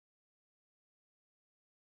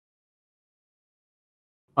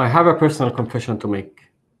I have a personal confession to make.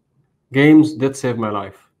 Games did save my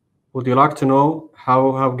life. Would you like to know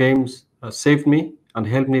how have games saved me and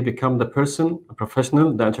helped me become the person, a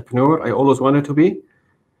professional, the entrepreneur I always wanted to be?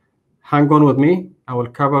 Hang on with me. I will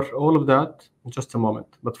cover all of that in just a moment.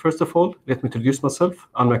 But first of all, let me introduce myself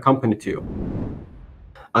and my company to you.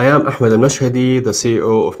 I am Ahmed Mashhadi, the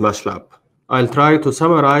CEO of Mashlab. I'll try to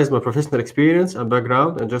summarize my professional experience and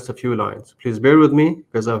background in just a few lines. Please bear with me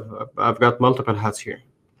because I've got multiple hats here.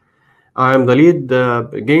 I am the lead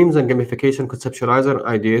games and gamification conceptualizer and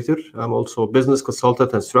ideator. I'm also a business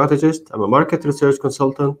consultant and strategist. I'm a market research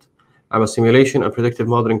consultant. I'm a simulation and predictive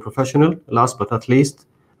modeling professional. Last but not least,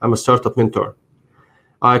 I'm a startup mentor.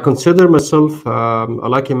 I consider myself a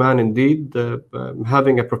lucky man indeed,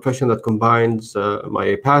 having a profession that combines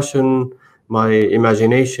my passion, my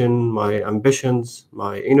imagination, my ambitions,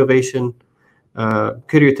 my innovation,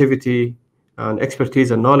 creativity, and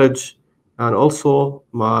expertise and knowledge, and also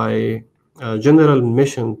my general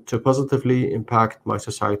mission to positively impact my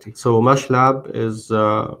society. So Mashlab is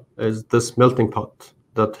this melting pot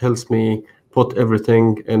that helps me put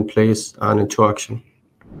everything in place and into action.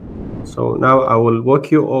 So now I will walk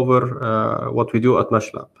you over what we do at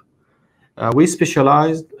Mashlab. We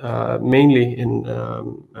specialized mainly in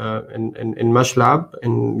Mashlab,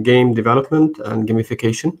 in game development and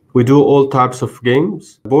gamification. We do all types of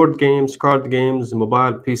games, board games, card games,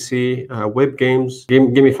 mobile, PC, web games,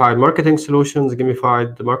 gamified marketing solutions,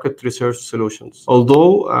 gamified market research solutions.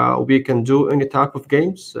 Although we can do any type of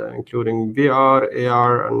games, including VR,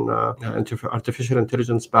 AR, and artificial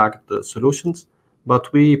intelligence-backed solutions.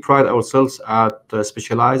 But we pride ourselves at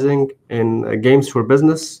specializing in games for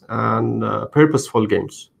business and purposeful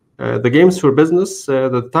games. The games for business,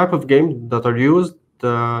 the type of games that are used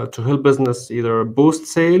to help business either boost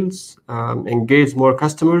sales, engage more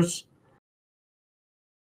customers,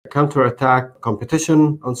 counterattack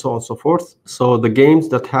competition, and so on and so forth. So the games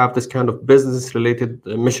that have this kind of business-related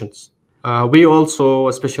missions. We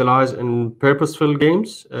also specialize in purposeful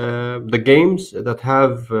games, the games that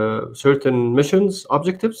have certain missions,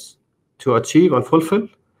 objectives to achieve and fulfill.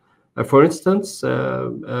 For instance,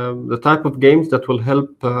 the type of games that will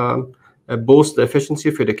help boost the efficiency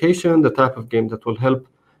of education, the type of game that will help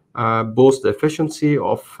boost the efficiency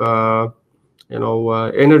of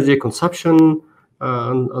energy consumption,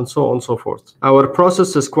 and so on and so forth. Our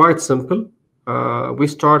process is quite simple. We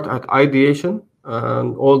start at ideation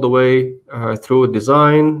and all the way through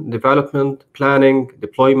design, development, planning,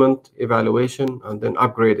 deployment, evaluation, and then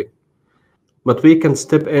upgrading. But we can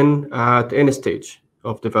step in at any stage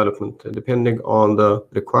of development, depending on the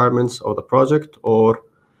requirements of the project or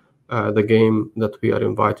the game that we are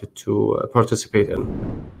invited to participate in.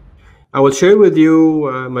 I will share with you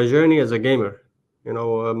my journey as a gamer.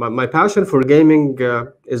 My passion for gaming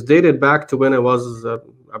is dated back to when I was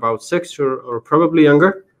about 6 or probably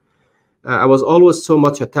younger. I was always so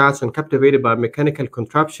much attached and captivated by mechanical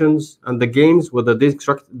contraptions and the games with the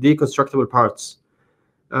deconstructible parts.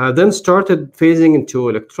 Then started phasing into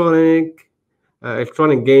electronic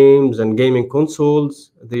games and gaming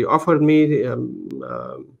consoles. They offered me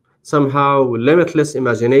somehow limitless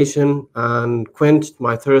imagination and quenched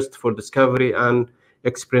my thirst for discovery and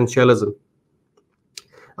experientialism.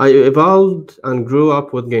 I evolved and grew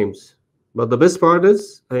up with games. But the best part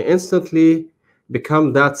is I instantly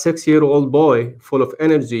become that 6-year-old boy full of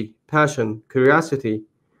energy, passion, curiosity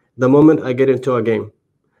the moment I get into a game.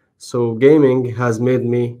 So gaming has made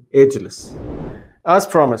me ageless. As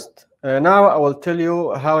promised, now I will tell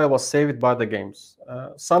you how I was saved by the games.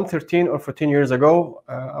 Some 13 or 14 years ago,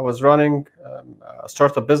 I was running a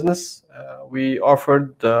startup business. We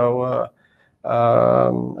offered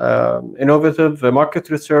innovative market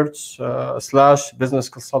research / business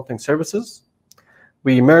consulting services.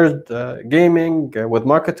 We merged gaming with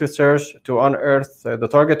market research to unearth the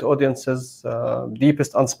target audience's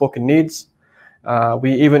deepest unspoken needs.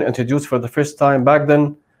 We even introduced for the first time back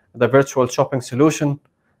then the virtual shopping solution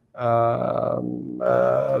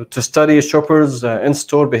to study shoppers'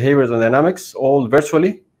 in-store behaviors and dynamics, all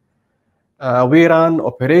virtually. We ran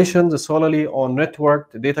operations solely on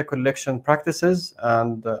networked data collection practices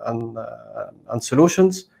and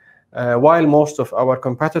solutions. While most of our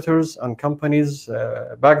competitors and companies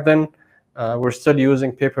back then were still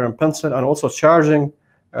using paper and pencil and also charging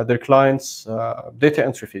their clients data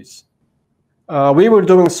entry fees. We were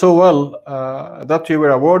doing so well that we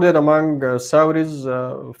were awarded among Saudi's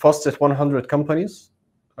fastest 100 companies.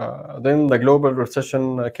 Then the global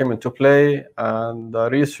recession came into play and the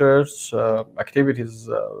research activities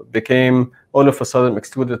became all of a sudden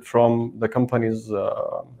excluded from the company's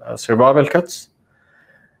survival kits.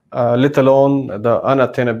 Let alone the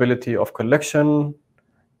unattainability of collection,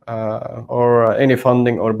 or any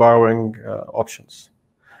funding or borrowing options.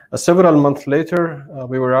 Several months later,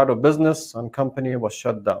 we were out of business and company was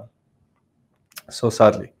shut down. So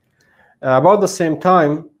sadly. About the same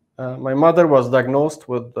time, my mother was diagnosed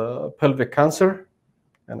with pelvic cancer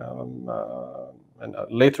in a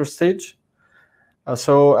later stage.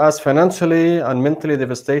 So as financially and mentally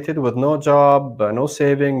devastated with no job, no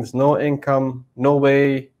savings, no income, no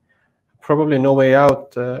way, probably no way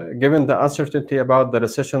out, given the uncertainty about the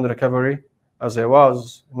recession recovery as I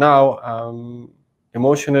was, now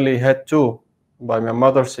emotionally hit too by my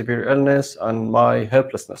mother's severe illness and my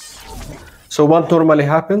helplessness. So what normally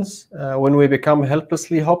happens when we become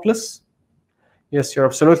helplessly hopeless? Yes, you're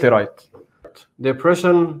absolutely right.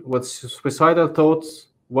 Depression with suicidal thoughts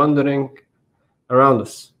wandering around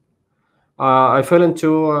us. I fell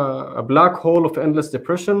into a black hole of endless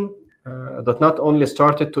depression that not only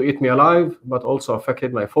started to eat me alive, but also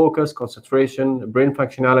affected my focus, concentration, brain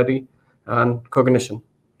functionality, and cognition.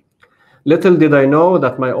 Little did I know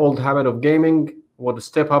that my old habit of gaming would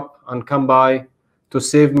step up and come by to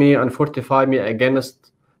save me and fortify me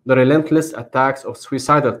against the relentless attacks of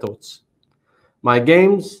suicidal thoughts. My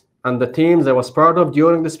games and the teams I was part of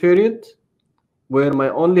during this period were my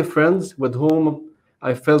only friends with whom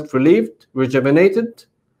I felt relieved, rejuvenated,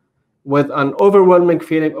 with an overwhelming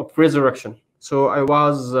feeling of resurrection. So I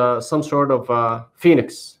was some sort of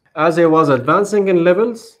phoenix. As I was advancing in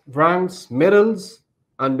levels, ranks, medals,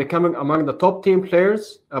 and becoming among the top team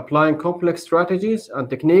players, applying complex strategies and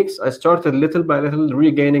techniques, I started little by little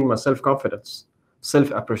regaining my self-confidence,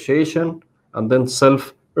 self-appreciation, and then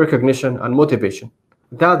self-recognition and motivation.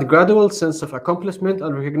 That gradual sense of accomplishment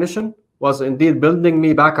and recognition was indeed building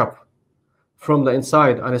me back up from the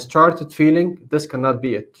inside, and I started feeling this cannot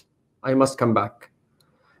be it. I must come back.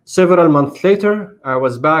 Several months later, I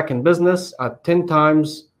was back in business at 10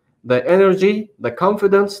 times the energy, the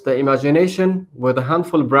confidence, the imagination, with a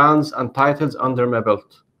handful of brands and titles under my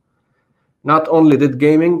belt. Not only did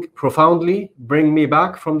gaming profoundly bring me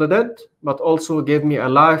back from the dead, but also gave me a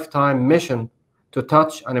lifetime mission to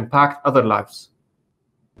touch and impact other lives.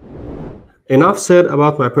 Enough said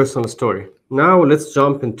about my personal story. Now let's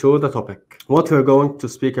jump into the topic. What we're going to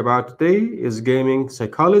speak about today is gaming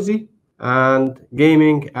psychology and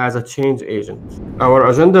gaming as a change agent. Our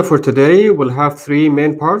agenda for today will have three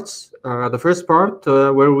main parts. The first part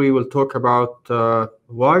where we will talk about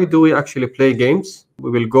why do we actually play games. We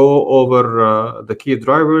will go over the key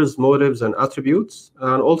drivers, motives, and attributes.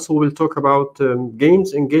 And also we'll talk about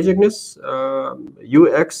games engagingness,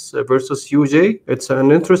 UX versus UJ. It's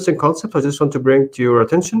an interesting concept I just want to bring to your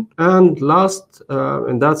attention. And last,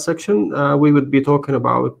 in that section, we would be talking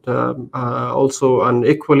about also an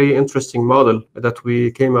equally interesting model that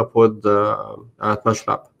we came up with at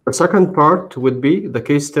Mashlab. The second part would be the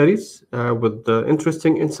case studies with the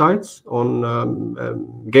interesting insights on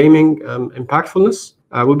gaming impactfulness.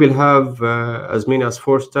 We will have as many as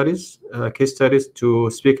 4 studies, case studies to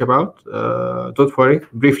speak about. Don't worry,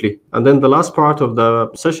 briefly. And then the last part of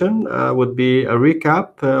the session would be a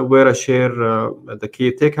recap where I share the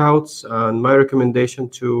key takeouts and my recommendation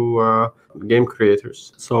to game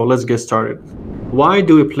creators. So let's get started. Why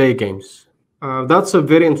do we play games? That's a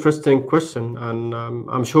very interesting question, and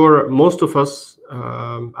I'm sure most of us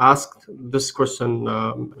asked this question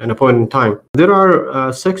in a point in time. There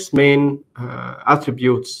are 6 main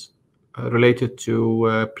attributes related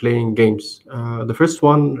to playing games. The first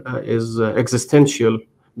one is the existential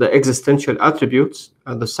attributes.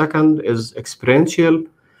 The second is experiential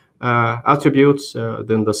attributes,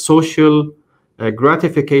 then the social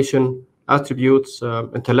gratification attributes,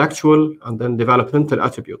 intellectual, and then developmental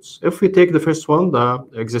attributes. If we take the first one, the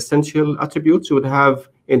existential attributes, you would have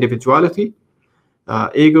individuality,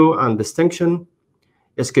 ego and distinction,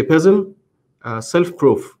 escapism,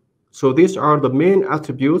 self-proof. So these are the main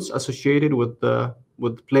attributes associated with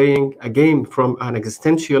playing a game from an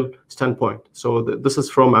existential standpoint. So this is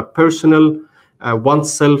from a personal,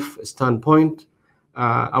 oneself standpoint,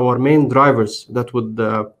 our main drivers that would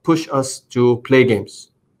push us to play games.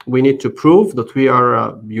 We need to prove that we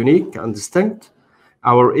are unique and distinct.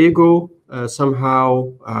 Our ego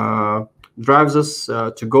somehow drives us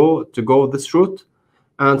to go this route,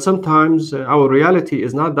 and sometimes our reality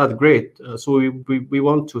is not that great. So we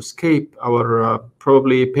want to escape our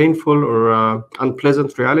probably painful or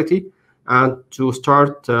unpleasant reality, and to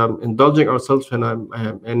start indulging ourselves in an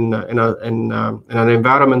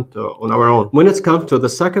environment on our own. When it comes to the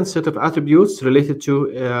second set of attributes related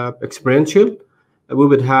to experiential, we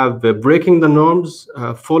would have breaking the norms,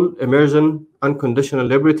 full immersion, unconditional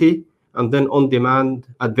liberty, and then on-demand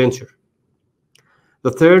adventure.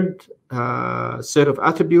 The third set of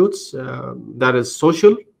attributes, that is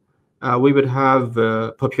social. We would have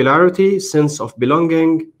popularity, sense of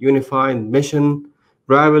belonging, unified mission,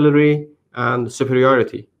 rivalry, and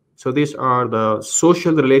superiority. So these are the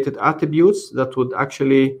social related attributes that would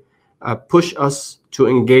actually push us to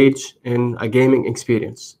engage in a gaming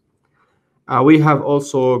experience. We have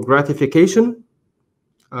also gratification.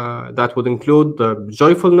 That would include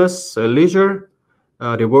joyfulness, leisure,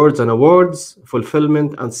 rewards and awards,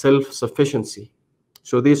 fulfillment, and self-sufficiency.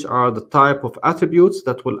 So these are the type of attributes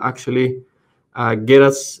that will actually get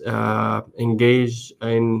us engaged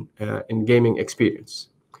in gaming experience.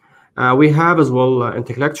 We have as well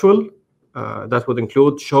intellectual. That would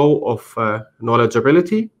include show of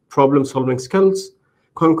knowledgeability, problem-solving skills,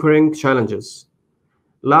 conquering challenges.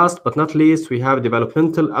 Last but not least, we have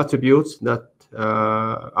developmental attributes that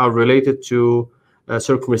are related to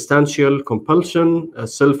circumstantial compulsion,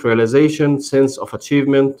 self-realization, sense of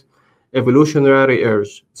achievement, evolutionary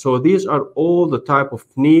urge. So these are all the type of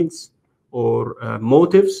needs or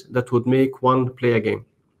motives that would make one play a game.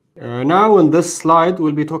 Now in this slide,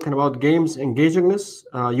 we'll be talking about games engagingness,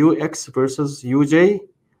 UX versus UJ.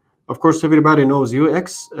 Of course, everybody knows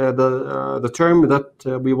UX. The term that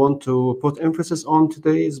we want to put emphasis on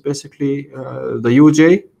today is basically the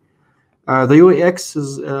UJ. The UX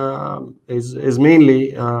is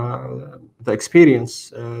mainly the experience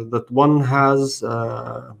that one has,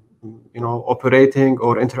 operating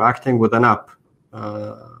or interacting with an app,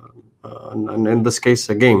 and in this case,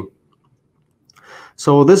 a game.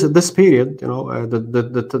 So this period,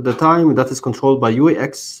 the time that is controlled by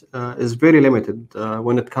UX is very limited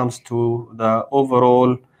when it comes to the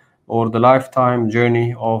overall or the lifetime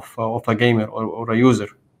journey of a gamer or a user.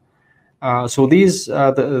 So these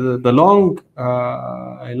the long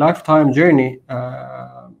lifetime journey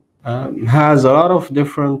has a lot of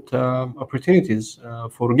different opportunities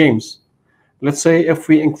for games. Let's say if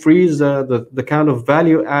we increase the kind of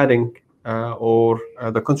value adding or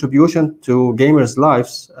the contribution to gamers'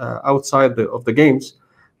 lives outside of the games,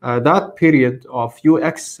 that period of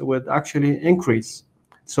UX would actually increase.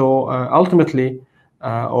 So ultimately,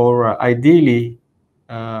 or ideally,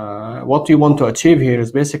 what we want to achieve here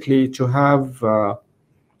is basically to have the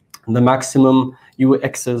maximum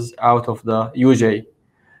UXs out of the UJ.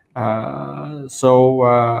 So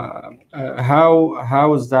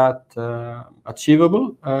how is that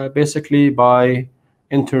achievable? Basically by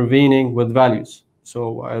intervening with values.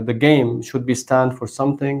 So the game should be stand for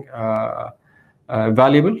something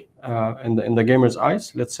valuable in the gamer's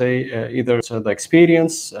eyes. Let's say either it's the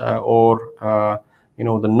experience or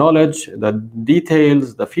the knowledge, the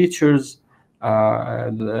details, the features,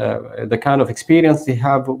 the kind of experience they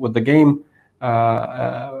have with the game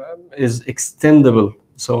is extendable.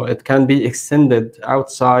 So it can be extended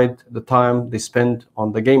outside the time they spend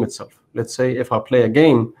on the game itself. Let's say if I play a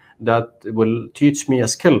game that will teach me a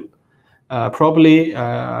skill, probably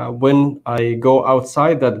when I go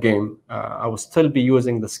outside that game, I will still be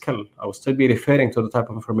using the skill. I will still be referring to the type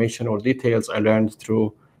of information or details I learned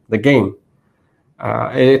through the game.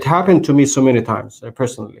 It happened to me so many times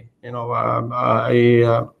personally.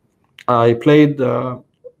 I played a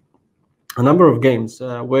number of games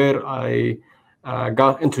where I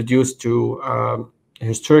got introduced to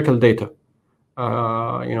historical data.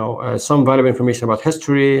 Some valuable information about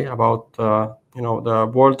history, about the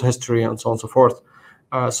world history, and so on and so forth.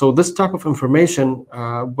 So this type of information,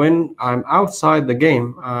 when I'm outside the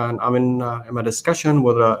game and I'm in a discussion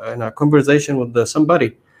in a conversation with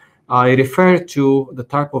somebody, I refer to the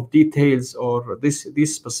type of details or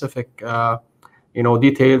these specific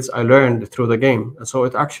details I learned through the game. And so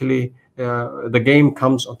it actually the game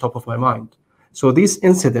comes on top of my mind. So these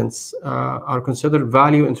incidents are considered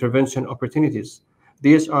value intervention opportunities.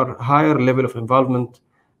 These are higher level of involvement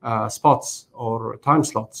spots or time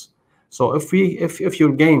slots. So if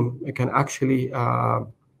your game can actually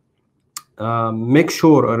make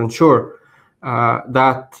sure or ensure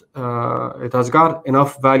that it has got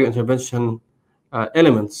enough value intervention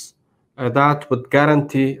elements, that would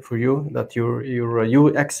guarantee for you that your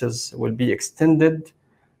UXs will be extended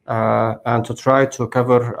and to try to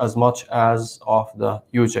cover as much as of the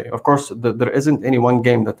UJ. Of course, there isn't any one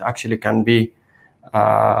game that actually can be,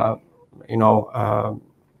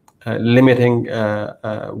 limiting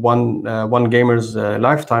one gamer's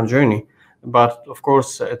lifetime journey. But of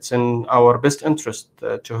course, it's in our best interest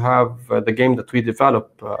to have the game that we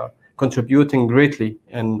develop contributing greatly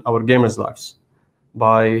in our gamers' lives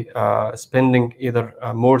by spending either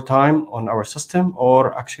more time on our system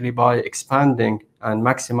or actually by expanding and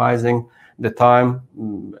maximizing the time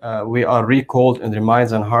we are recalled in their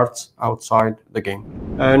minds and hearts outside the game.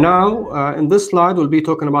 Now, in this slide, we'll be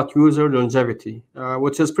talking about user longevity,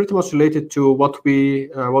 which is pretty much related to what we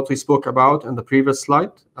spoke about in the previous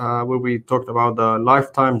slide, where we talked about the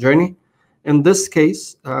lifetime journey. In this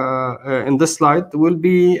case, in this slide, we'll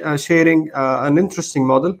be sharing an interesting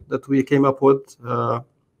model that we came up with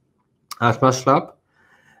at Mashlab,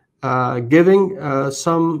 giving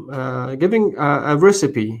a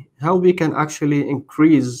recipe how we can actually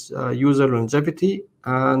increase user longevity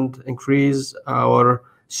and increase our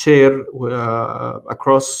share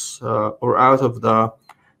across or out of the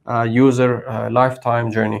user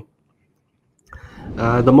lifetime journey.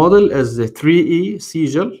 The model is the 3E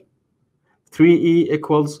sigil. 3E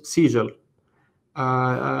equals sigil.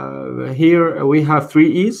 Here we have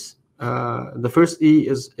 3 E's. The first E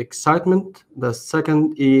is excitement, the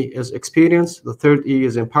second E is experience, the third E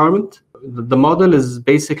is empowerment. The model is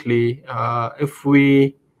basically if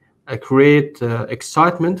we create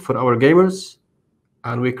excitement for our gamers,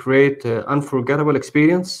 and we create unforgettable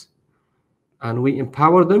experience, and we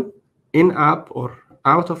empower them in-app or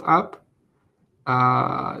out of app,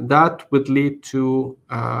 that would lead to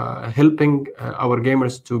helping our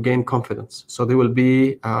gamers to gain confidence. So they will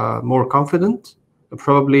be more confident,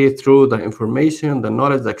 probably through the information, the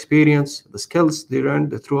knowledge, the experience, the skills they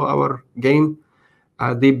learned through our game.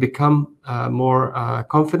 They become more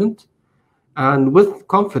confident. And with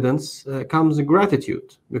confidence comes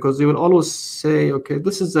gratitude, because they will always say, okay,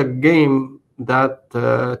 this is a game that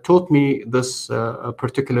taught me this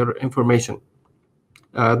particular information,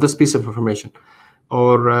 this piece of information.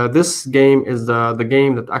 Or this game is the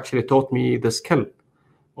game that actually taught me the skill.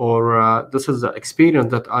 Or this is the experience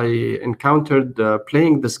that I encountered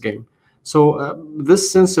playing this game. So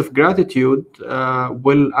this sense of gratitude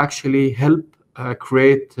will actually help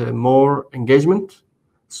create more engagement.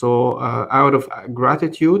 So out of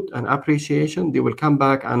gratitude and appreciation, they will come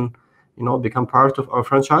back and become part of our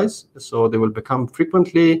franchise. So they will become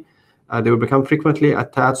frequently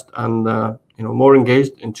attached and more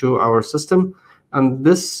engaged into our system. And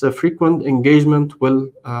this frequent engagement will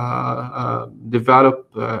develop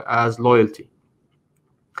as loyalty.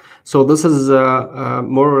 So this is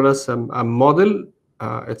more or less a model.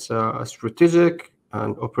 It's a strategic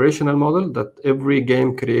and operational model that every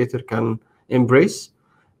game creator can embrace,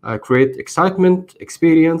 create excitement,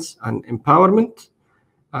 experience, and empowerment.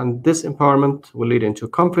 And this empowerment will lead into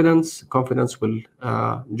confidence. Confidence will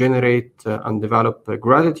generate and develop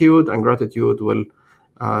gratitude, and gratitude will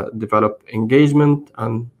develop engagement,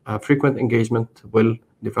 and frequent engagement will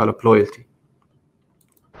develop loyalty.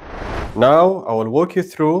 Now, I will walk you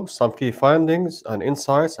through some key findings and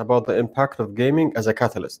insights about the impact of gaming as a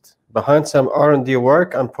catalyst behind some R&D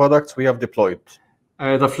work and products we have deployed.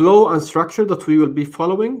 The flow and structure that we will be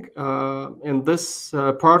following in this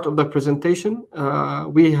part of the presentation,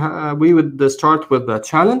 we would start with the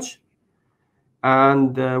challenge.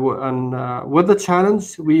 And with the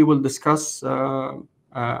challenge, we will discuss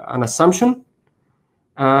an assumption,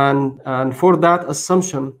 and for that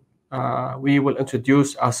assumption, we will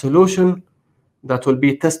introduce a solution that will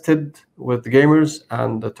be tested with gamers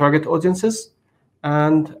and the target audiences.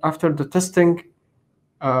 And after the testing,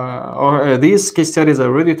 these case studies are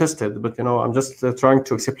already tested, but I'm just trying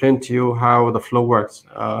to explain to you how the flow works.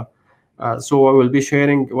 So I will be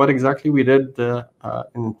sharing what exactly we did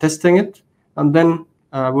in testing it, and then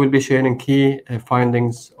we'll be sharing key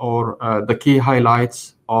findings or the key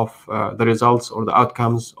highlights of the results or the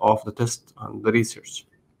outcomes of the test and the research.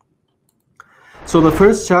 So the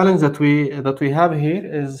first challenge that we have here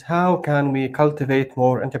is, how can we cultivate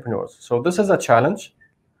more entrepreneurs? So this is a challenge.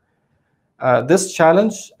 This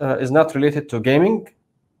challenge is not related to gaming,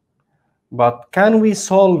 but can we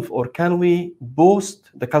solve or can we boost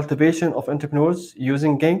the cultivation of entrepreneurs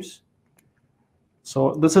using games?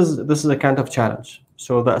 So this is a kind of challenge.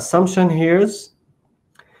 So the assumption here is,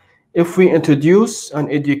 if we introduce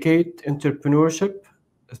and educate entrepreneurship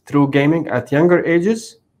through gaming at younger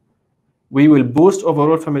ages, we will boost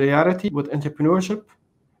overall familiarity with entrepreneurship,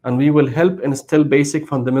 and we will help instill basic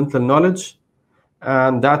fundamental knowledge,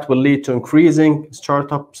 and that will lead to increasing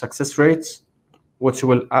startup success rates, which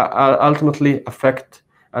will ultimately affect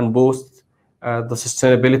and boost the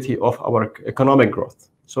sustainability of our economic growth.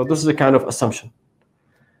 So this is a kind of assumption.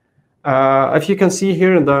 If you can see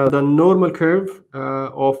here in the normal curve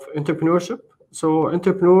of entrepreneurship, so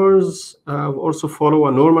entrepreneurs also follow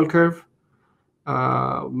a normal curve.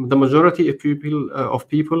 The majority of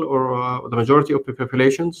people, or the majority of the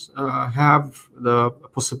populations have the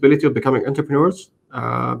possibility of becoming entrepreneurs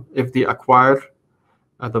if they acquire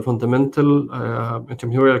the fundamental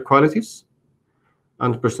entrepreneurial qualities.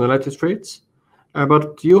 and personality traits.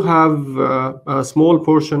 But you have a small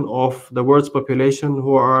portion of the world's population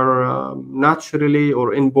who are naturally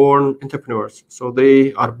or inborn entrepreneurs. So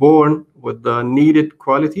they are born with the needed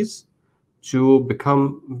qualities to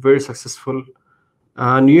become very successful.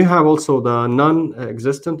 And you have also the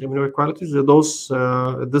non-existent entrepreneur qualities.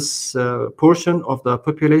 This portion of the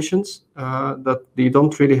populations that they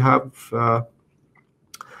don't really have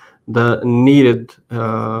the needed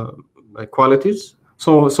qualities.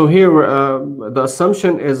 So here the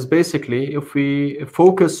assumption is basically if we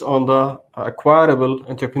focus on the acquirable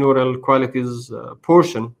entrepreneurial qualities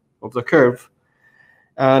portion of the curve,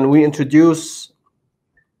 and we introduce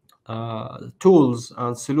tools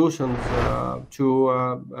and solutions to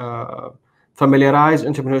familiarize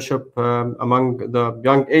entrepreneurship among the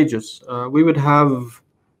young ages, we would have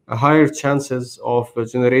higher chances of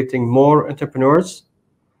generating more entrepreneurs.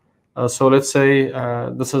 So let's say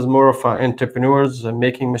this is more of an entrepreneurs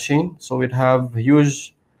making machine. So we'd have a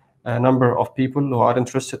huge number of people who are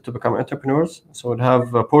interested to become entrepreneurs. So we'd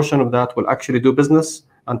have a portion of that will actually do business,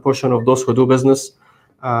 and portion of those who do business,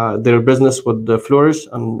 their business would flourish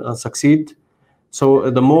and succeed. So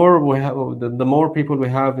the more we have, the more people we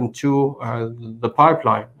have into the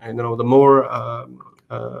pipeline, and the more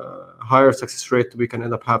higher success rate we can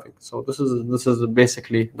end up having. So this is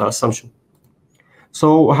basically the assumption.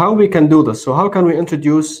 So how we can do this? So how can we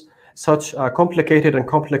introduce such a complicated and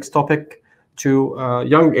complex topic to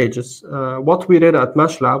young ages? What we did at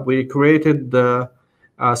Mashlab, we created a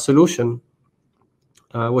solution,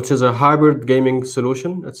 which is a hybrid gaming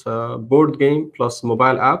solution. It's a board game plus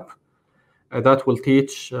mobile app that will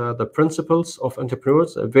teach the principles of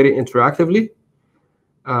entrepreneurs very interactively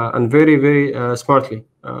and very, very smartly.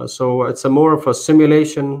 So it's a more of a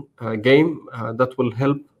simulation game that will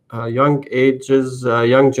help young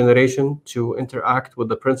generation to interact with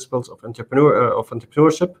the principles of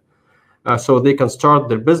entrepreneurship, so they can start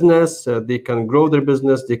their business, they can grow their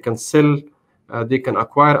business, they can sell, they can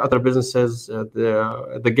acquire other businesses.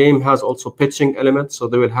 The game has also pitching elements, so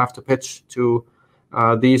they will have to pitch to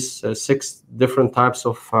these 6 different types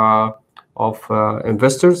of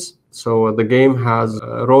investors. So the game has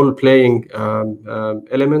a role-playing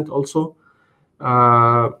element also.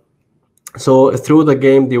 So through the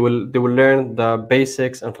game, they will learn the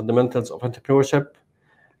basics and fundamentals of entrepreneurship,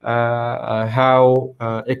 how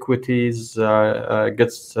equities get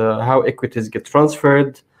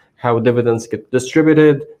transferred, how dividends get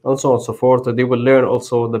distributed, and so on and so forth. They will learn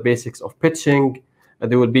also the basics of pitching.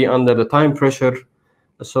 They will be under the time pressure.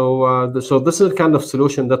 So this is the kind of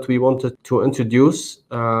solution that we wanted to introduce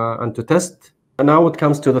and to test. And now it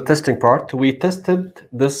comes to the testing part. We tested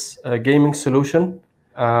this gaming solution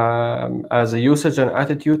as a usage and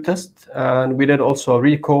attitude test, and we did also a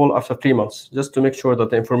recall after 3 months, just to make sure that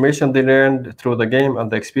the information they learned through the game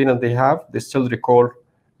and the experience they have, they still recall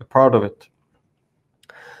a part of it.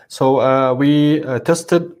 So we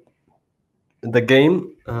tested the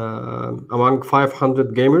game among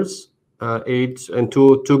 500 gamers, aged in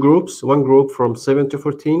two groups. One group from 7 to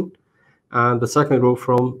 14, and the second group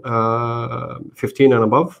from 15 and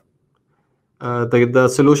above. The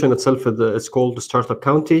solution itself is called the Startup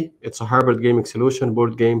County. It's a hybrid gaming solution,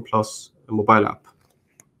 board game plus a mobile app.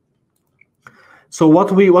 So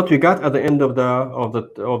what we got at the end of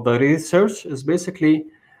the research is basically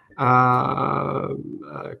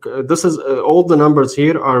this is all the numbers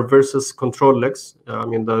here are versus control legs. I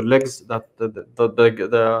mean the legs that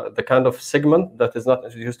the kind of segment that is not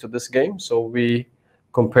introduced to this game. So we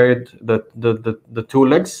compared the 2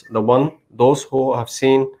 legs, those who have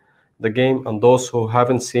seen the game and those who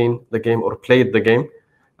haven't seen the game or played the game,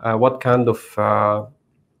 what kind of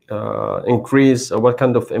increase or what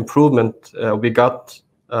kind of improvement we got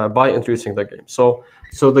by introducing the game. So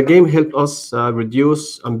the game helped us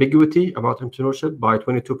reduce ambiguity about entrepreneurship by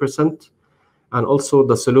 22%, and also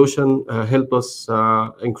the solution helped us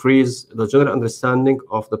increase the general understanding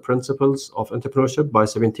of the principles of entrepreneurship by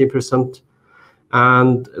 17%.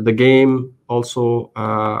 And the game also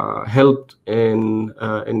helped in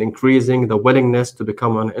increasing the willingness to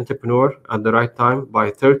become an entrepreneur at the right time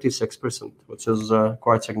by 36%, which is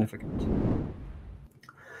quite significant.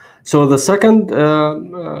 So the second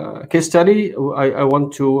case study I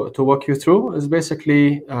want to walk you through is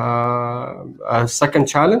basically a second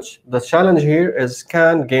challenge. The challenge here is,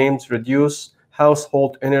 can games reduce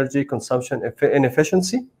household energy consumption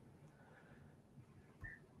inefficiency?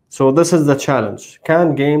 So this is the challenge.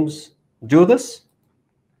 Can games do this?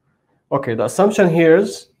 Okay, the assumption here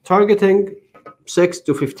is targeting 6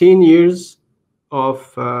 to 15 years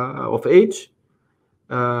of age,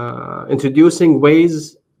 introducing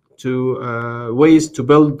ways to ways to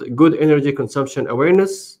build good energy consumption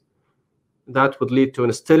awareness. That would lead to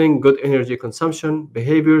instilling good energy consumption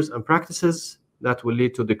behaviors and practices that will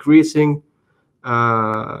lead to decreasing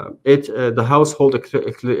the household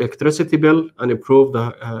electricity bill and improve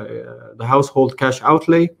the household cash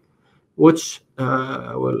outlay, which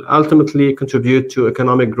will ultimately contribute to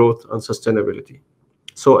economic growth and sustainability.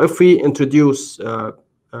 So if we introduce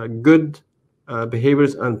good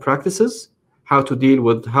behaviors and practices, how to deal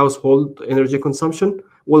with household energy consumption,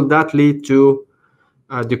 will that lead to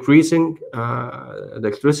decreasing the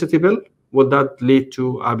electricity bill? Would that lead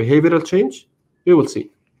to a behavioral change? We will see.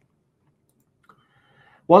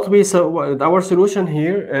 Our solution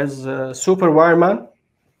here is Super Wireman.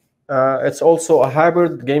 It's also a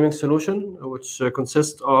hybrid gaming solution, which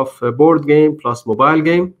consists of a board game plus mobile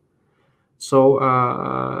game. So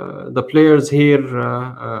the players here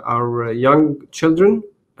are young children.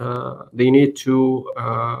 They need to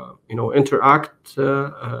interact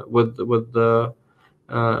with the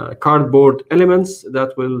cardboard elements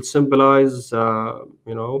that will symbolize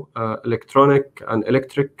electronic and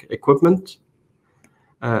electric equipment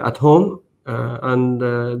at home, and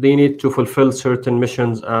they need to fulfill certain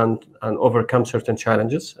missions and overcome certain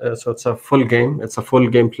challenges. So it's a full game. It's a full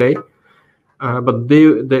gameplay. But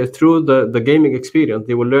they through the gaming experience,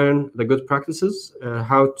 they will learn the good practices,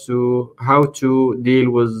 how to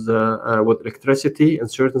deal with electricity in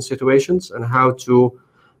certain situations, and how to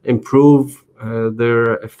improve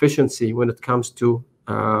their efficiency when it comes to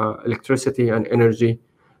electricity and energy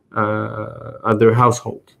at their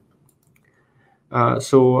household.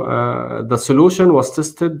 So the solution was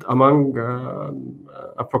tested among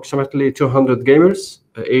approximately 200 gamers,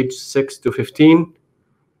 aged 6 to 15.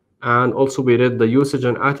 And also we did the usage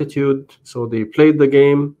and attitude. So they played the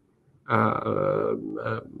game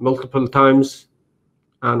multiple times.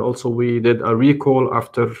 And also we did a recall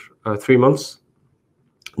after 3 months.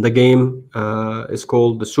 The game is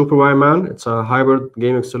called the Super Wireman. It's a hybrid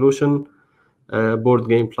gaming solution, board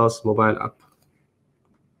game plus mobile app.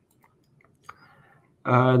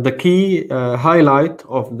 The key highlight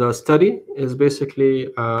of the study is basically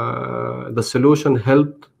the solution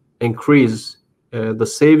helped increase the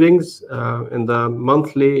savings in the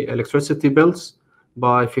monthly electricity bills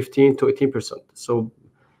by 15 to 18%. So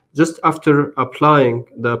just after applying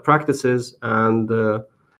the practices and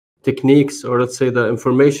techniques, or let's say the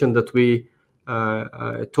information that we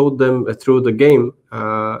taught them through the game,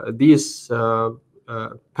 these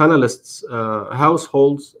panelists'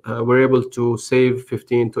 households were able to save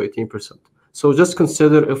 15 to 18%. So just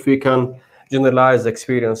consider if we can generalize the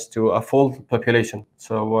experience to a full population.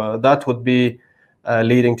 So that would be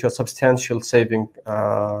leading to a substantial saving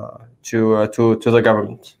to the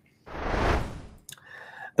government.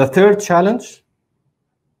 The third challenge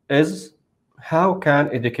is, how can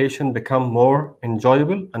education become more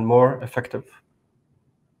enjoyable and more effective?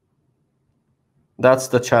 That's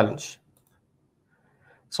the challenge.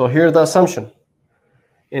 So here's the assumption: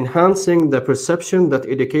 enhancing the perception that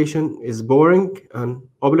education is boring and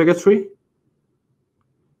obligatory,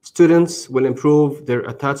 students will improve their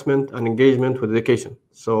attachment and engagement with education.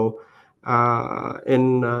 So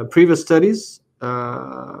in previous studies,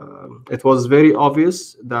 it was very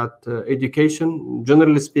obvious that education,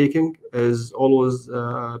 generally speaking, is always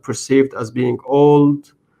perceived as being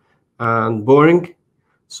old and boring.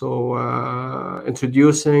 So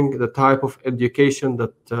introducing the type of education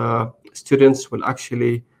that students will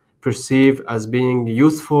actually perceive as being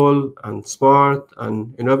youthful and smart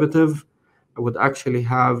and innovative would actually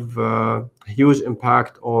have a huge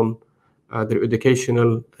impact on their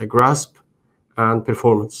educational grasp and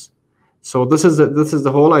performance. So this is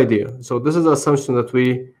the whole idea. So this is the assumption that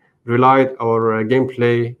we relied our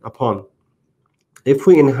gameplay upon. If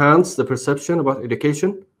we enhance the perception about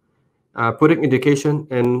education, putting education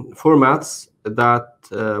in formats that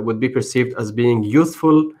would be perceived as being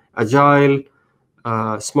youthful, agile,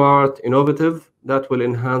 smart, innovative, that will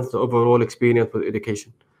enhance the overall experience with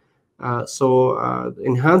education. So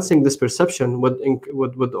enhancing this perception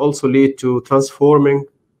would also lead to transforming.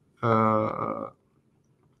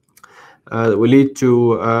 Will lead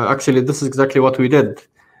to actually, this is exactly what we did.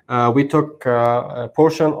 We took a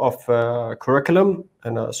portion of curriculum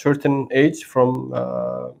in a certain age from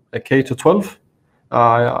a K to 12.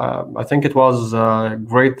 I think it was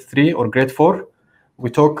grade 3 or grade 4. We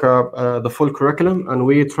took the full curriculum and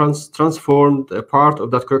we transformed a part of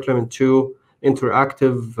that curriculum into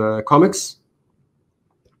interactive comics.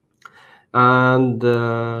 And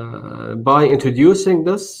by introducing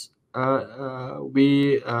this,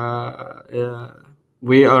 we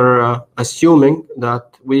are assuming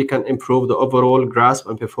that we can improve the overall grasp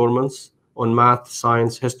and performance on math,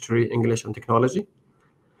 science, history, English, and technology.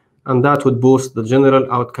 And that would boost the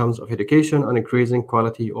general outcomes of education and increasing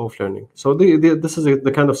quality of learning. So this is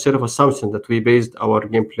the kind of set of assumptions that we based our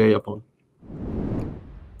gameplay upon.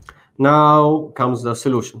 Now comes the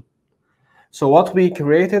solution. So what we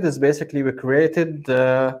created is basically we created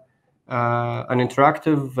an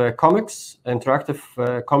interactive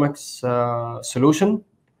comics solution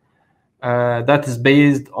that is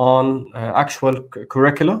based on actual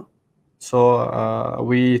curricula. So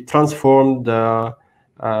we transformed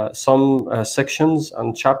some sections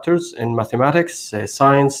and chapters in mathematics,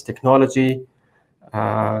 science, technology,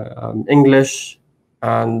 English,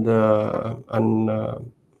 and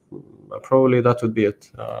probably that would be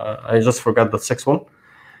it. I just forgot the sixth one.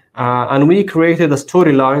 And we created a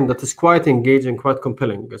storyline that is quite engaging, quite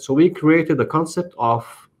compelling. So we created the concept of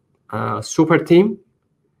a super team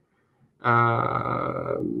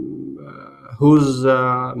whose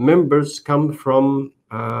members come from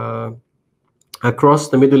across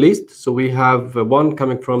the Middle East. So we have one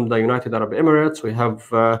coming from the United Arab Emirates. We have,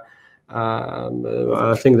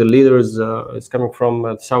 I think the leader is coming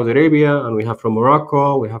from Saudi Arabia, and we have from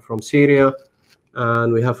Morocco, we have from Syria,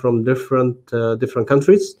 and we have from different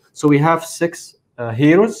countries. So we have 6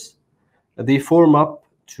 heroes. They form up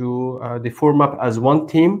as one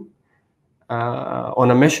team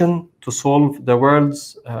on a mission to solve the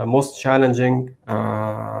world's most challenging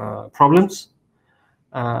problems.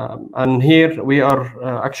 And here we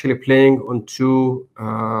are actually playing on 2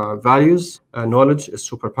 values. Knowledge is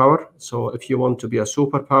superpower. So if you want to be a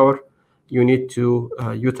superpower, you need to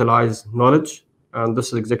utilize knowledge. And this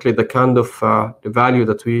is exactly the kind of the value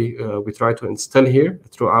that we try to instill here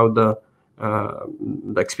throughout the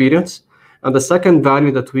experience. And the second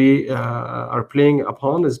value that we are playing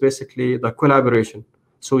upon is basically the collaboration.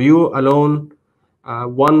 So you alone,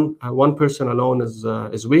 one person alone is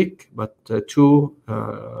weak, but 2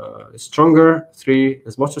 is stronger, 3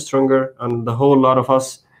 is much stronger, and the whole lot of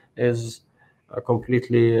us is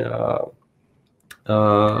completely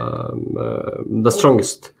the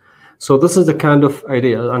strongest. So this is the kind of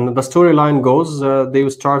idea, and the storyline goes: they will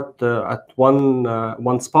start at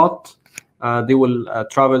one spot. They will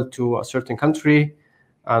travel to a certain country,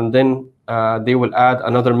 and then they will add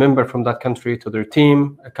another member from that country to their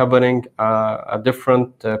team, covering a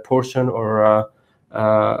different portion or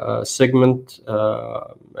segment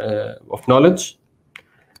of knowledge,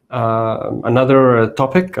 another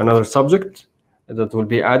topic, another subject that will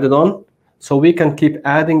be added on. So we can keep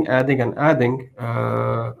adding as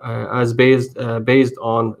based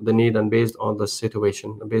on the need and based on the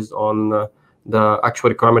situation, based on the actual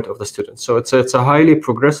requirement of the student. So it's a highly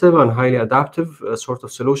progressive and highly adaptive sort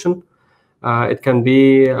of solution. It can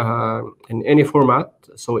be in any format.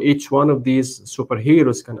 So each one of these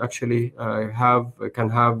superheroes can actually have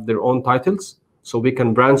their own titles. So we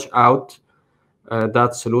can branch out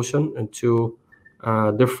that solution into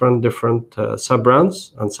different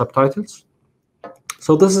sub-brands and subtitles.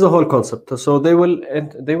 So this is the whole concept. So they will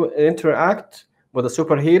interact with the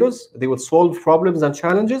superheroes. They will solve problems and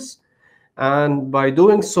challenges, and by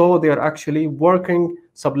doing so, they are actually working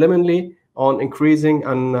subliminally on increasing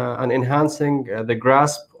and enhancing the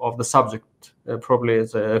grasp of the subject. Probably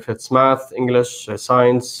if it's math, English,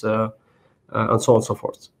 science, and so on and so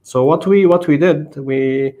forth. So what we did,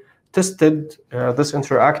 we tested this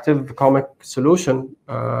interactive comic solution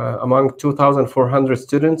among 2,400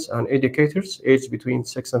 students and educators aged between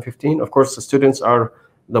 6 and 15. Of course, the students are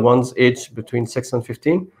the ones aged between 6 and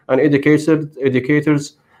 15, and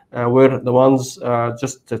educators were the ones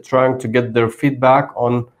just trying to get their feedback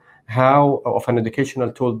on how of an educational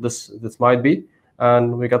tool this might be,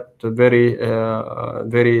 and we got very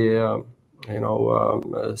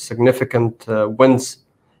significant wins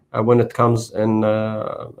when it comes in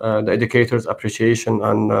the educators' appreciation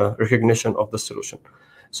and recognition of the solution.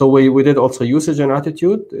 So we did also usage and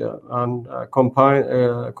attitude, and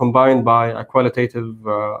combined by a qualitative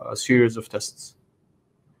series of tests.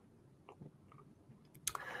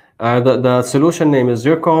 The solution name is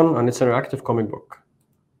Zircon, and it's an interactive comic book.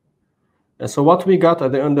 And so what we got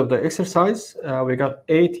at the end of the exercise, we got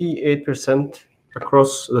 88%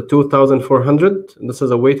 across the 2,400. This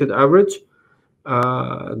is a weighted average.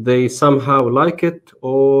 They somehow like it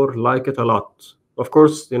or like it a lot. Of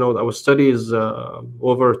course, our study is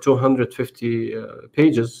over 250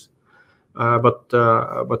 pages, but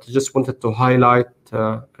I just wanted to highlight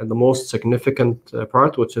the most significant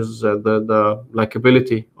part, which is the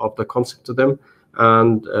likability of the concept to them,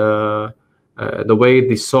 and the way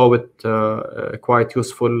they saw it quite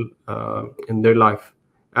useful in their life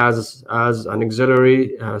as an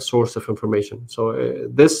auxiliary source of information. So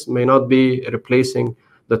this may not be replacing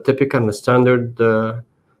the typical and standard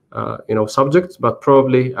subjects, but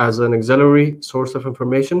probably as an auxiliary source of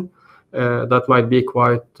information that might be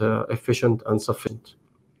quite efficient and sufficient.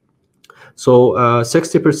 So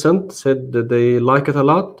 60% said that they like it a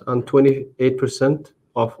lot, and 28%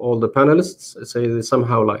 of all the panelists say they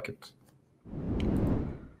somehow like it.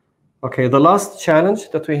 Okay, the last challenge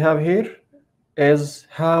that we have here is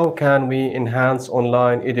how can we enhance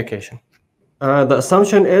online education? The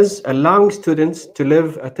assumption is allowing students to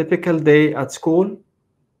live a typical day at school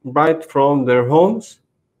right from their homes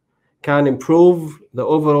can improve the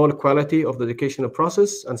overall quality of the educational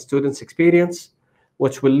process and students' experience,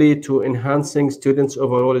 which will lead to enhancing students'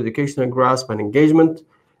 overall educational grasp and engagement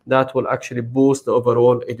that will actually boost the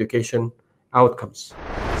overall education outcomes.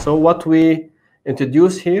 So what we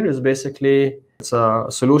introduce here is basically, it's a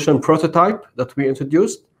solution prototype that we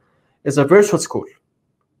introduced, is a virtual school.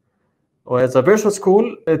 Well, as a virtual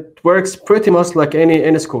school, it works pretty much like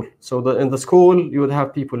any school. So in the school, you would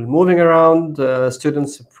have people moving around,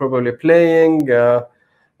 students probably playing,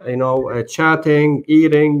 chatting,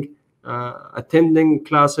 eating, attending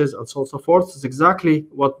classes, and so on and so forth. It's exactly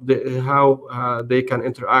how they can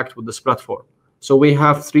interact with this platform. So we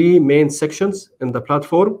have three main sections in the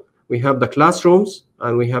platform. We have the classrooms,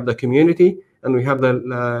 and we have the community, and we have the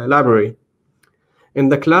library. In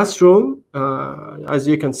the classroom, as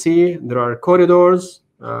you can see, there are corridors.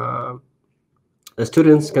 The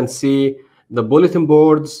students can see the bulletin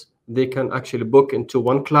boards. They can actually book into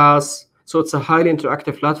one class. So it's a highly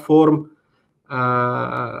interactive platform.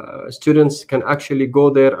 Students can actually go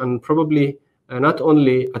there and probably not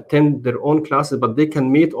only attend their own classes, but they can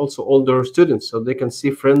meet also older students. So they can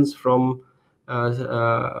see friends from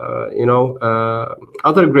other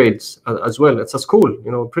grades as well. It's a school,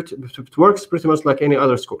 it works pretty much like any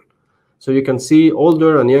other school. So you can see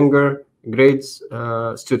older and younger grades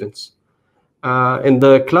students. In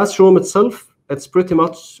the classroom itself, it's pretty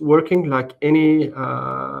much working like any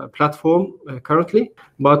platform currently,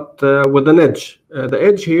 but with an edge. The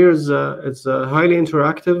edge here is highly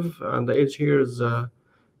interactive, and the edge here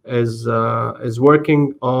is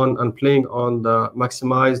working on and playing on the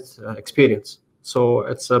maximized experience. So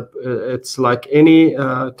it's like any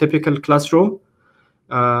typical classroom.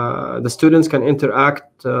 The students can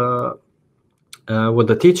interact with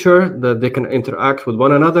the teacher, they can interact with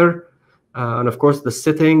one another, and of course the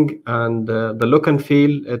setting and the look and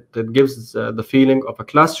feel, it gives the feeling of a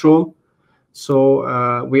classroom.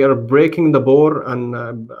 So we are breaking the board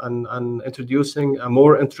and introducing a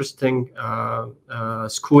more interesting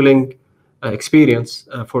schooling experience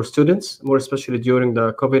for students, more especially during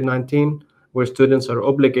the COVID-19, where students are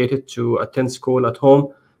obligated to attend school at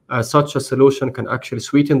home. Such a solution can actually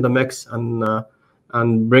sweeten the mix and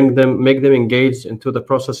make them engaged into the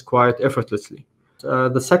process quite effortlessly.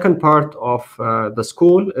 The second part of the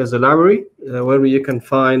school is a library where you can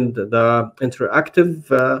find the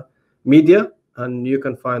interactive media, and you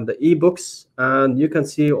can find the ebooks, and you can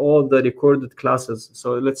see all the recorded classes.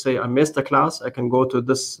 So let's say I missed a class, I can go to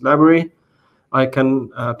this library, I can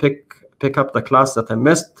pick up the class that I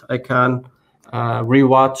missed, I can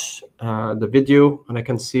rewatch the video, and I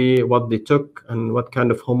can see what they took and what kind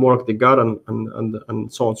of homework they got, and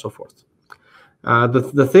so on and so forth.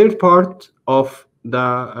 The third part of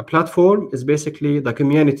the platform is basically the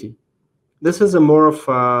community. This is more of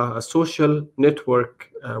a social network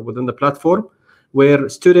within the platform, where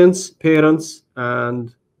students, parents,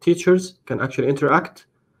 and teachers can actually interact.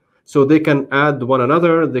 So they can add one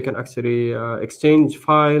another, they can actually exchange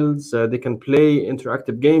files, they can play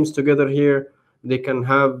interactive games together here, they can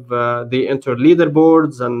have, they enter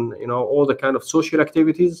leaderboards and all the kind of social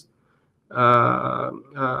activities.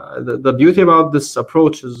 The beauty about this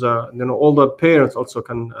approach is, all the parents also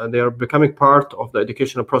can, they are becoming part of the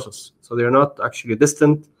educational process. So they are not actually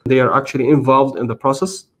distant, they are actually involved in the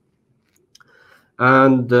process.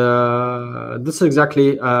 And this is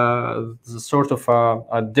exactly the sort of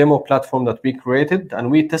a demo platform that we created, and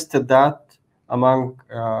we tested that among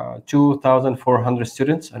 2,400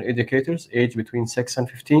 students and educators aged between 6 and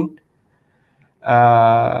 15.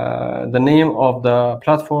 The name of the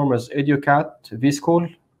platform is EduCat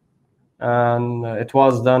vSchool, and it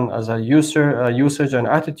was done as a usage and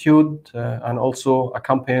attitude, and also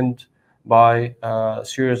accompanied by a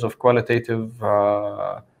series of qualitative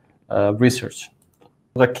research.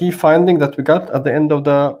 The key finding that we got at the end of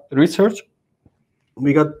the research,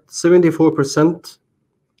 we got 74%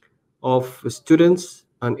 of students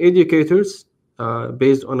and educators,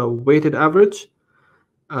 based on a weighted average,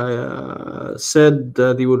 said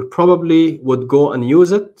that they would go and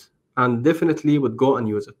use it, and definitely would go and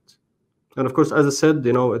use it. And of course, as I said,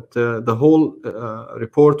 the whole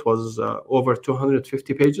report was over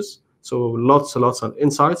 250 pages. So lots and lots of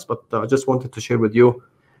insights, but I just wanted to share with you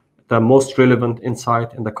the most relevant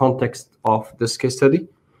insight in the context of this case study,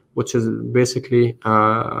 which is basically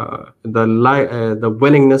the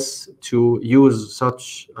willingness to use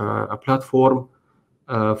such a platform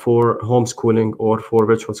for homeschooling or for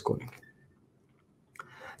virtual schooling.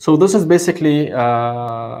 So this is basically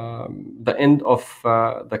the end of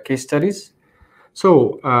the case studies.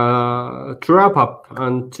 So to wrap up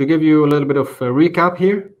and to give you a little bit of a recap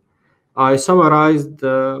here, I summarized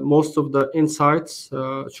most of the insights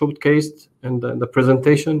showcased in the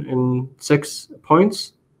presentation in 6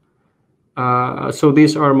 points. So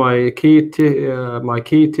these are my key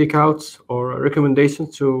takeouts or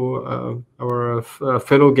recommendations to our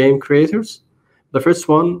fellow game creators. The first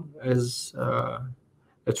one is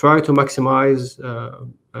try to maximize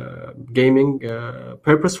gaming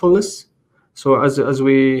purposefulness. So as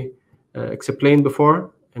we explained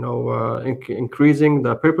before, increasing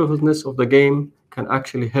the purposefulness of the game can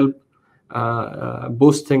actually help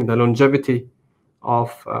boosting the longevity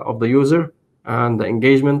of the user and the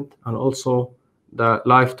engagement, and also the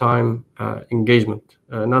lifetime engagement.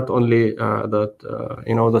 Not only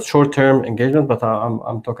the short-term engagement, but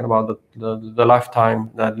I'm talking about the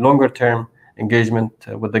lifetime, the longer-term engagement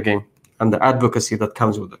with the game and the advocacy that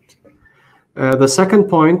comes with it. The second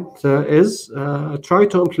point is try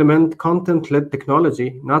to implement content-led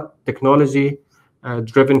technology, not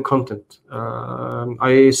technology-driven content.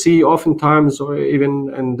 I see oftentimes, or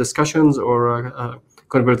even in discussions or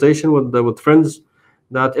conversation with friends,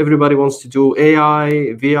 that everybody wants to do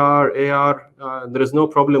AI, VR, AR. There is no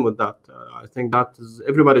problem with that. I think that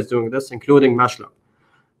everybody's doing this, including Mashlab.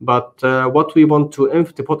 But what we want to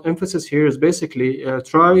put emphasis here is basically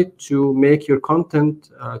try to make your content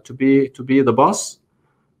to be the boss.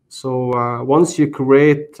 So once you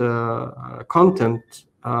create content,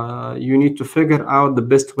 you need to figure out the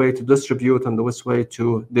best way to distribute and the best way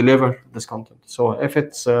to deliver this content. So if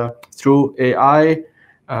it's through AI,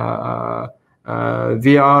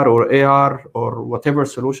 VR or AR or whatever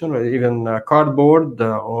solution, or even cardboard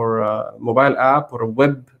or mobile app or a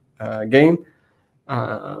web game,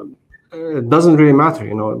 it doesn't really matter,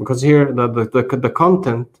 because here the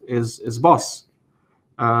content is boss,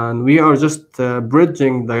 and we are just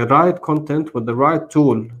bridging the right content with the right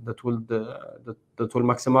tool that will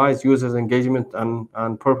maximize users' engagement and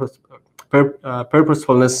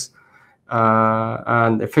purposefulness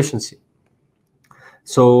and efficiency.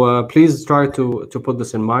 So please try to put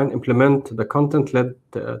this in mind. Implement the content-led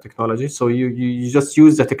technology. So you just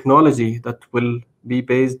use the technology that will be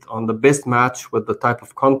based on the best match with the type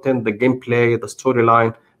of content, the gameplay, the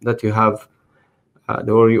storyline that you have,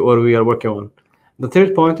 or we are working on. The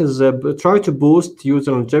third point is try to boost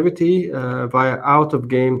user longevity via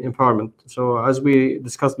out-of-game empowerment. So as we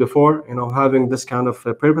discussed before, having this kind of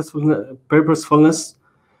purposefulness,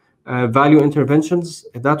 value interventions,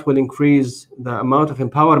 that will increase the amount of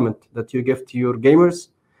empowerment that you give to your gamers,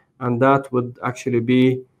 and that would actually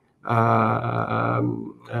be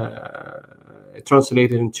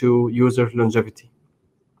translated into user longevity.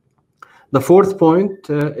 The fourth point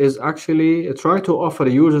is actually try to offer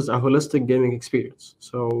users a holistic gaming experience.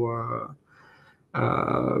 So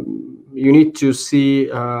you need to see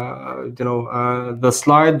the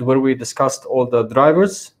slide where we discussed all the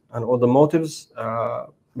drivers and all the motives.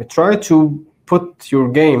 We try to put your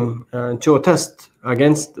game into a test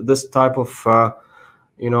against this type of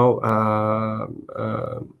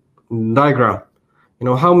diagram.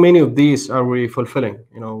 How many of these are we fulfilling?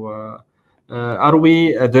 Are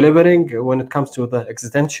we delivering when it comes to the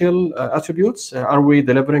existential attributes? Are we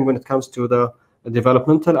delivering when it comes to the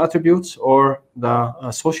developmental attributes or the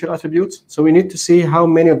social attributes? So we need to see how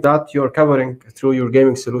many of that you're covering through your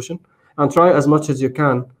gaming solution, and try as much as you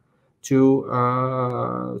can to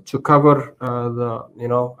cover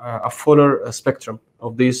a fuller spectrum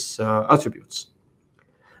of these attributes.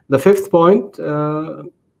 The fifth point,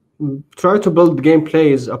 try to build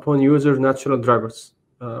gameplays upon user natural drivers,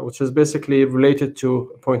 which is basically related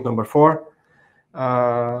to point number 4.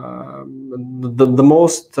 The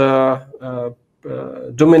most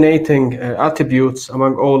dominating attributes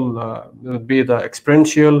among all would be the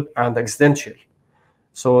experiential and existential.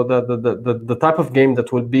 So the type of game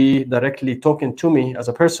that will be directly talking to me as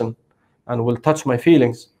a person and will touch my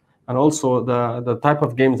feelings, and also the type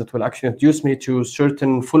of games that will actually introduce me to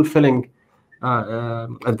certain fulfilling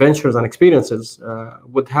adventures and experiences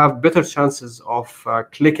would have better chances of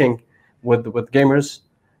clicking with gamers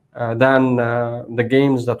than the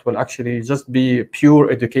games that will actually just be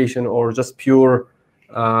pure education or just pure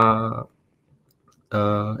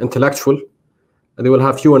intellectual, they will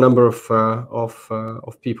have fewer number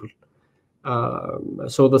of people.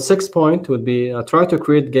 So the sixth point would be try to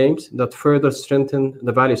create games that further strengthen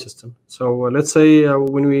the value system. So let's say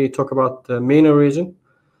when we talk about the MENA region,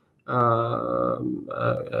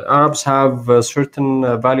 Arabs have a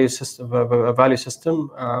certain value system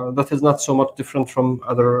that is not so much different from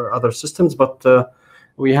other systems, but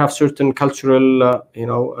we have certain cultural,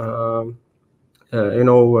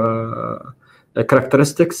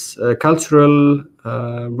 characteristics, cultural,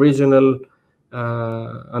 regional,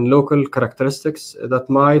 and local characteristics that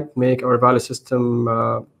might make our value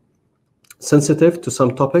system sensitive to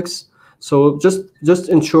some topics. So just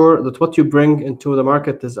ensure that what you bring into the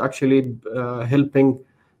market is actually helping,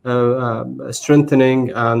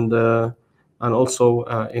 strengthening, and also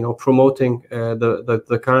promoting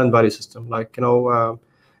the current value system. Like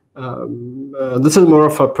this is more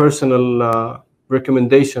of a personal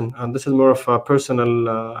recommendation, and this is more of a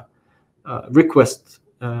personal request,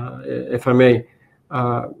 if I may,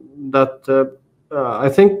 that I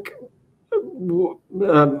think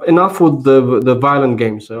enough with the violent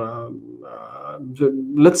games.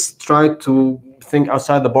 Let's try to think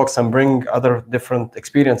outside the box and bring other different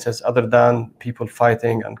experiences other than people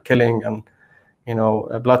fighting and killing and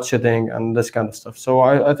bloodshedding and this kind of stuff. So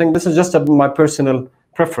I think this is just my personal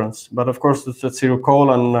preference, but of course it's your call.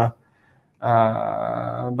 And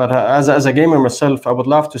but as a gamer myself, I would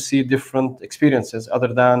love to see different experiences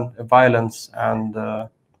other than violence and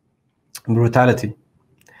brutality.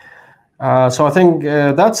 So I think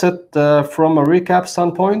that's it from a recap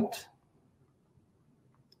standpoint.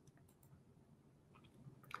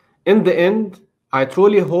 In the end, I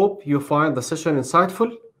truly hope you find the session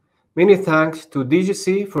insightful. Many thanks to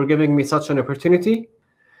DGC for giving me such an opportunity.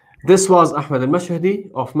 This was Ahmed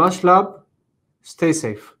Mashhadi of Mashlab. Stay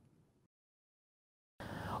safe.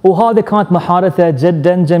 وهذه كانت محادثة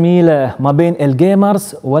جدا جميلة ما بين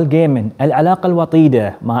الجيمرز والجيمين، العلاقة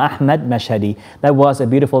الوطيدة مع أحمد مشهدي. That was a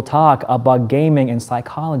beautiful talk about gaming and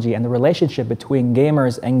psychology and the relationship between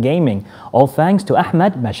gamers and gaming, all thanks to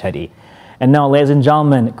Ahmed Mashhadi. And now, ladies and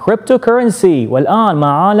gentlemen, cryptocurrency. والآن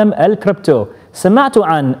مع عالم الكريبتو. سمعتوا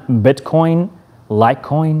عن Bitcoin,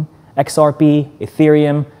 Litecoin, XRP,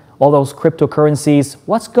 Ethereum, all those cryptocurrencies?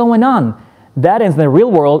 What's going on? That is in the real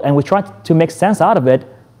world, and we try to make sense out of it,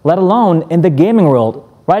 let alone in the gaming world.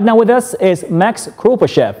 Right now with us is Max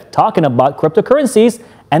Krupashev talking about cryptocurrencies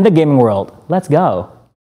and the gaming world. Let's go.